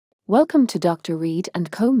Welcome to Dr. Reed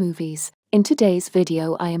 & Co. Movies. In today's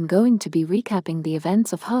video I am going to be recapping the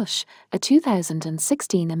events of Hush, a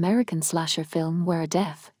 2016 American slasher film where a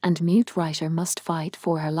deaf and mute writer must fight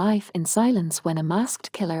for her life in silence when a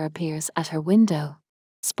masked killer appears at her window.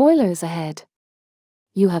 Spoilers ahead.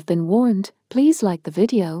 You have been warned. Please like the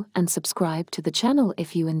video and subscribe to the channel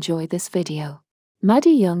if you enjoy this video.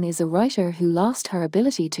 Maddie Young is a writer who lost her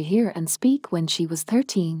ability to hear and speak when she was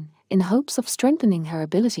 13. In hopes of strengthening her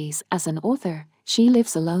abilities as an author, she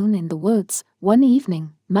lives alone in the woods. One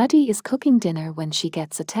evening, Maddie is cooking dinner when she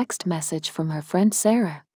gets a text message from her friend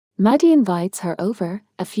Sarah. Maddie invites her over.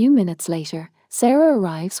 A few minutes later, Sarah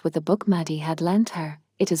arrives with a book Maddie had lent her.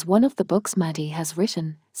 It is one of the books Maddie has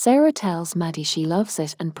written. Sarah tells Maddie she loves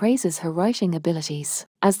it and praises her writing abilities.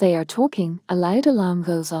 As they are talking, a loud alarm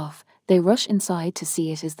goes off. They rush inside to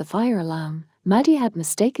see it is the fire alarm. Maddie had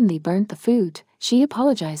mistakenly burnt the food. She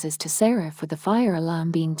apologizes to Sarah for the fire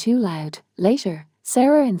alarm being too loud. Later,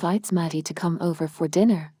 Sarah invites Maddie to come over for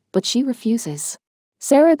dinner, but she refuses.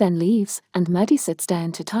 Sarah then leaves, and Maddie sits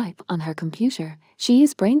down to type on her computer. She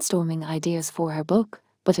is brainstorming ideas for her book,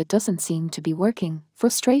 but it doesn't seem to be working.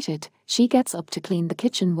 Frustrated, she gets up to clean the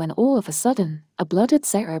kitchen when all of a sudden, a blooded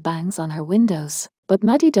Sarah bangs on her windows. But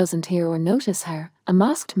Maddie doesn't hear or notice her. A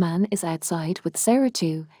masked man is outside with Sarah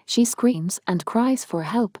too. She screams and cries for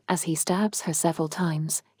help as he stabs her several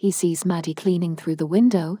times. He sees Maddie cleaning through the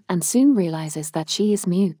window and soon realizes that she is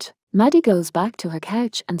mute. Maddie goes back to her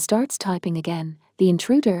couch and starts typing again. The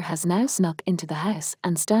intruder has now snuck into the house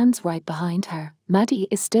and stands right behind her. Maddie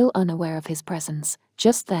is still unaware of his presence.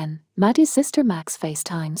 Just then, Maddie's sister Max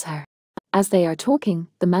FaceTimes her. As they are talking,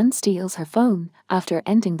 the man steals her phone. After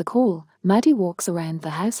ending the call, Maddie walks around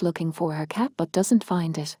the house looking for her cat but doesn't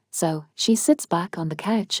find it, so she sits back on the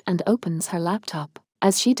couch and opens her laptop.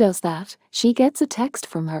 As she does that, she gets a text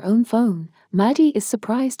from her own phone. Maddie is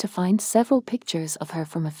surprised to find several pictures of her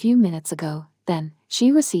from a few minutes ago. Then,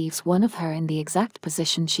 she receives one of her in the exact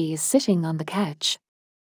position she is sitting on the couch.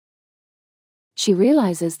 She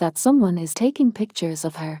realizes that someone is taking pictures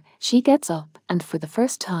of her. She gets up and for the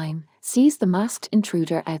first time, sees the masked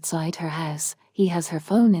intruder outside her house. He has her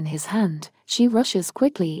phone in his hand. She rushes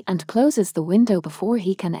quickly and closes the window before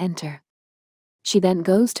he can enter. She then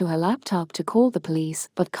goes to her laptop to call the police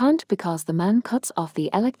but can't because the man cuts off the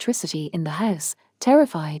electricity in the house.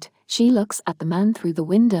 Terrified, she looks at the man through the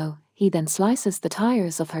window. He then slices the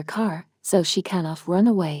tires of her car, so she cannot run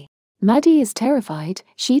away. Maddie is terrified.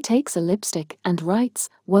 She takes a lipstick and writes,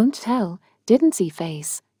 "Won't tell, didn't see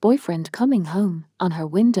face, boyfriend coming home," on her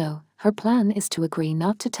window. Her plan is to agree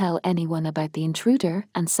not to tell anyone about the intruder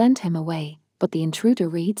and send him away, but the intruder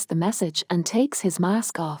reads the message and takes his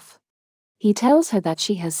mask off. He tells her that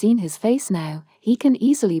she has seen his face now. He can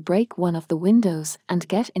easily break one of the windows and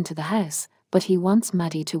get into the house, but he wants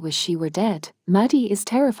Maddie to wish she were dead. Maddie is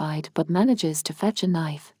terrified but manages to fetch a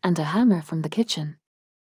knife and a hammer from the kitchen.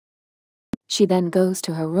 She then goes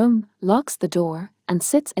to her room, locks the door, and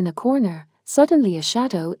sits in a corner. Suddenly a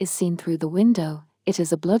shadow is seen through the window. It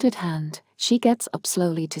is a blooded hand. She gets up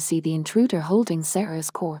slowly to see the intruder holding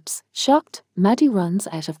Sarah's corpse. Shocked, Maddie runs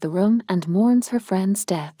out of the room and mourns her friend's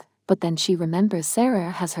death, but then she remembers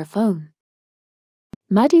Sarah has her phone.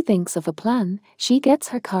 Maddie thinks of a plan. She gets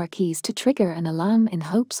her car keys to trigger an alarm in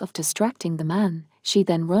hopes of distracting the man. She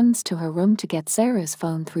then runs to her room to get Sarah's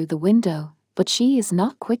phone through the window, but she is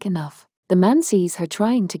not quick enough. The man sees her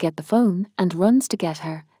trying to get the phone and runs to get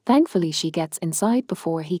her. Thankfully she gets inside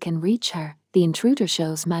before he can reach her. The intruder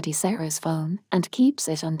shows Maddie Sarah's phone and keeps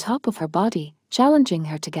it on top of her body, challenging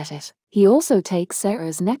her to get it. He also takes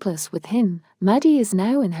Sarah's necklace with him. Maddie is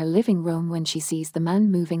now in her living room when she sees the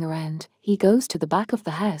man moving around. He goes to the back of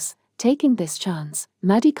the house, taking this chance.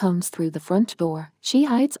 Maddie comes through the front door. She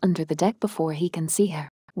hides under the deck before he can see her.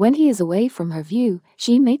 When he is away from her view,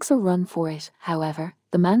 she makes a run for it. However,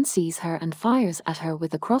 the man sees her and fires at her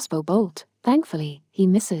with a crossbow bolt. Thankfully, he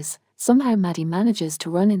misses. Somehow Maddie manages to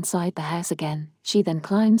run inside the house again. She then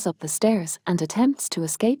climbs up the stairs and attempts to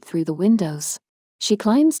escape through the windows. She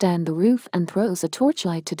climbs down the roof and throws a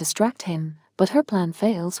torchlight to distract him, but her plan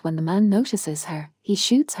fails when the man notices her. He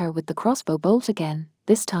shoots her with the crossbow bolt again.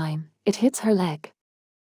 This time, it hits her leg.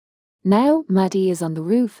 Now, Maddie is on the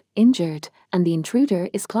roof, injured, and the intruder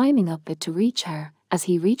is climbing up it to reach her. As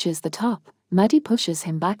he reaches the top, Maddie pushes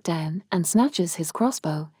him back down and snatches his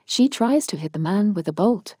crossbow. She tries to hit the man with a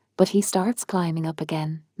bolt, but he starts climbing up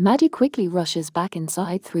again. Maddie quickly rushes back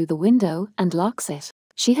inside through the window and locks it.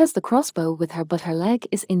 She has the crossbow with her but her leg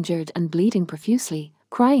is injured and bleeding profusely.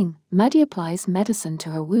 Crying, Maddie applies medicine to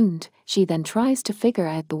her wound. She then tries to figure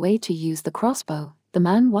out the way to use the crossbow. The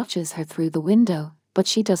man watches her through the window, but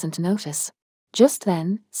she doesn't notice. Just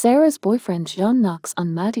then, Sarah's boyfriend John knocks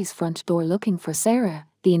on Maddie's front door looking for Sarah.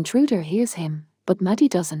 The intruder hears him, but Maddie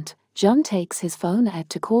doesn't. John takes his phone out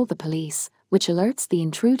to call the police, which alerts the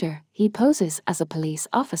intruder. He poses as a police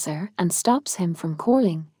officer and stops him from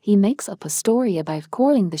calling. He makes up a story about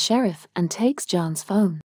calling the sheriff and takes John's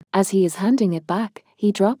phone. As he is handing it back,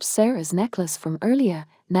 he drops Sarah's necklace from earlier.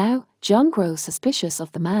 Now, John grows suspicious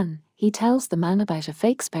of the man. He tells the man about a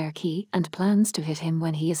fake spare key and plans to hit him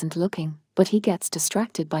when he isn't looking, but he gets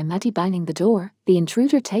distracted by Maddie banging the door. The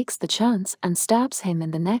intruder takes the chance and stabs him in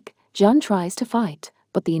the neck. John tries to fight,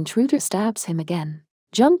 but the intruder stabs him again.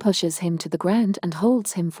 John pushes him to the ground and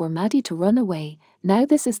holds him for Maddie to run away. Now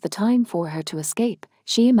this is the time for her to escape.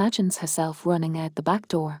 She imagines herself running out the back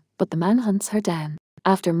door, but the man hunts her down.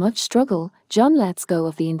 After much struggle, John lets go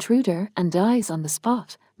of the intruder and dies on the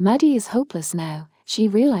spot. Maddie is hopeless now. She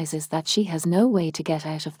realizes that she has no way to get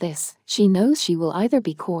out of this. She knows she will either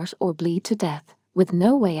be caught or bleed to death. With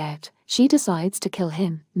no way out, she decides to kill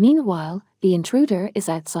him. Meanwhile, the intruder is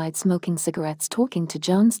outside smoking cigarettes talking to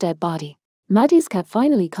John's dead body. Maddie's cat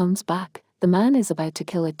finally comes back. The man is about to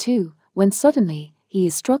kill it too, when suddenly, he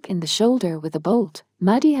is struck in the shoulder with a bolt.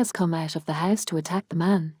 Maddie has come out of the house to attack the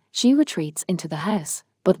man. She retreats into the house,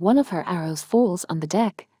 but one of her arrows falls on the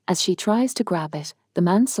deck. As she tries to grab it, the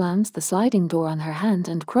man slams the sliding door on her hand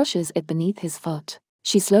and crushes it beneath his foot.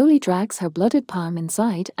 She slowly drags her blooded palm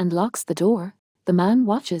inside and locks the door. The man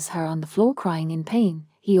watches her on the floor crying in pain.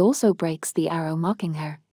 He also breaks the arrow, mocking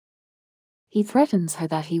her. He threatens her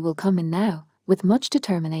that he will come in now. With much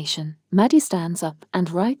determination, Maddie stands up and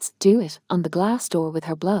writes "Do it" on the glass door with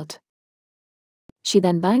her blood. She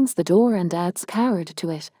then bangs the door and adds "coward" to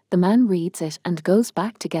it. The man reads it and goes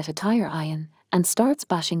back to get a tire iron and starts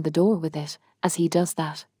bashing the door with it. As he does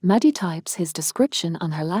that, Maddie types his description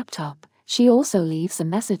on her laptop. She also leaves a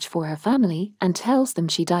message for her family and tells them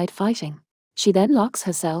she died fighting. She then locks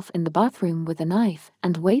herself in the bathroom with a knife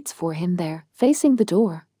and waits for him there, facing the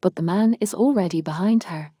door, but the man is already behind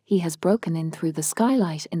her. He has broken in through the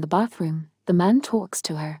skylight in the bathroom. The man talks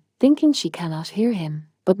to her, thinking she cannot hear him,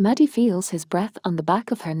 but Maddie feels his breath on the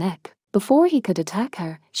back of her neck. Before he could attack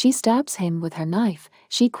her, she stabs him with her knife.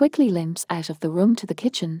 She quickly limps out of the room to the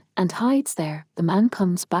kitchen and hides there. The man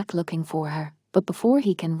comes back looking for her, but before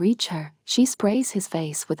he can reach her, she sprays his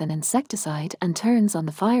face with an insecticide and turns on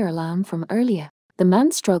the fire alarm from earlier. The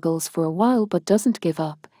man struggles for a while but doesn't give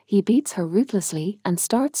up. He beats her ruthlessly and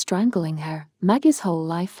starts strangling her. Maggie's whole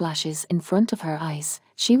life flashes in front of her eyes.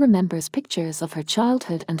 She remembers pictures of her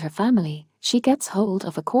childhood and her family. She gets hold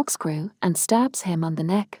of a corkscrew and stabs him on the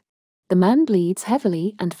neck. The man bleeds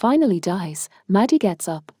heavily and finally dies. Maddie gets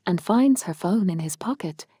up and finds her phone in his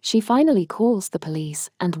pocket. She finally calls the police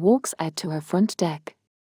and walks out to her front deck.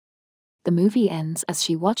 The movie ends as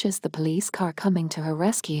she watches the police car coming to her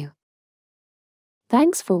rescue.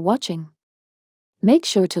 Thanks for watching. Make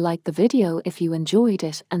sure to like the video if you enjoyed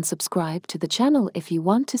it and subscribe to the channel if you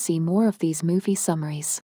want to see more of these movie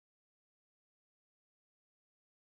summaries.